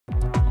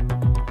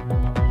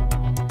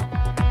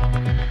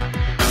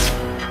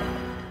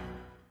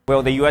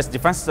Well, the U.S.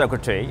 Defense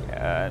Secretary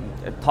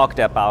talked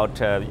about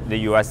the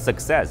U.S.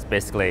 success,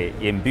 basically,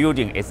 in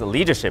building its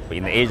leadership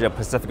in the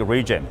Asia-Pacific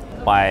region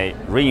by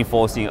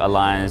reinforcing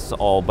alliance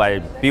or by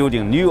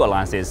building new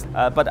alliances.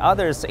 But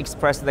others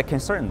expressed the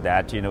concern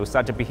that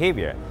such a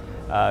behavior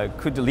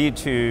could lead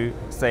to,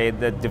 say,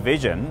 the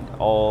division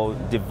or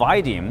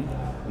dividing,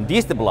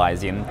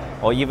 destabilizing,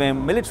 or even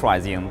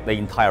militarizing the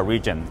entire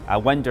region. I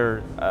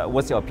wonder,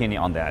 what's your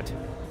opinion on that?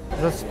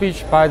 The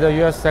speech by the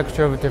U.S.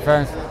 Secretary of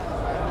Defense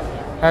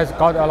has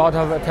got a lot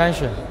of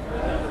attention,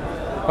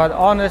 but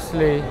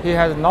honestly, he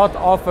has not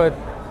offered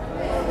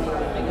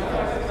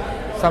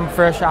some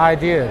fresh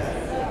ideas,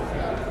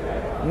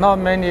 not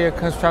many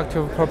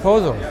constructive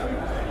proposals.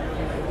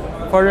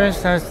 For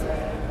instance,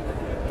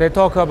 they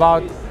talk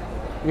about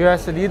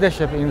U.S.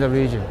 leadership in the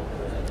region,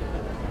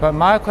 but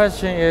my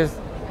question is,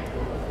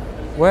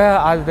 where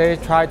are they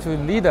trying to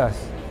lead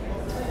us?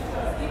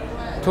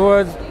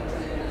 Towards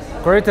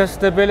greater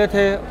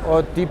stability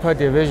or deeper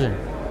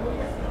division?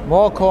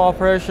 More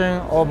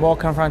cooperation or more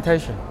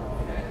confrontation?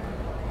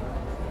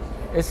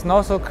 It's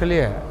not so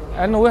clear.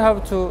 And we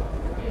have to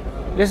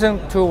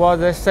listen to what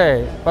they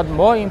say, but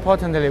more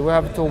importantly, we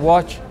have to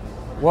watch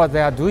what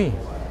they are doing.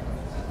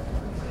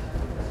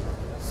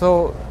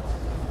 So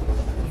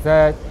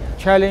the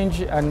challenge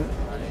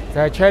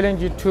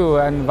to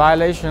and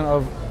violation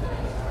of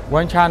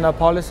One China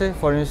policy,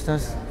 for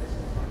instance,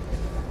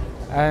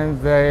 and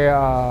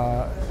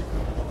the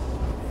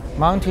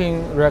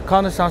mounting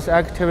reconnaissance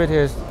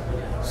activities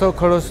so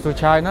close to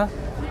China,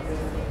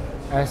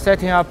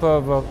 setting up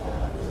of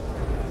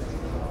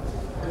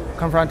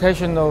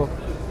confrontational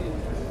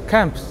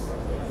camps,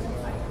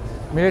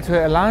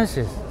 military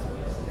alliances,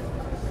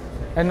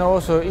 and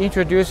also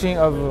introducing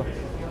of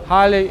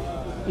highly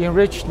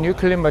enriched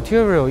nuclear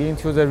material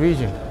into the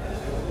region.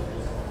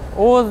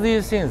 All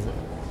these things,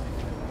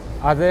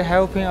 are they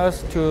helping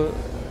us to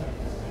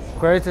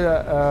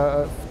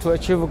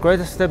achieve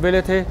greater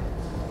stability,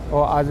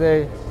 or are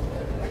they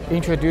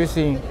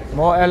introducing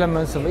more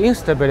elements of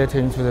instability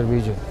into the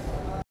region?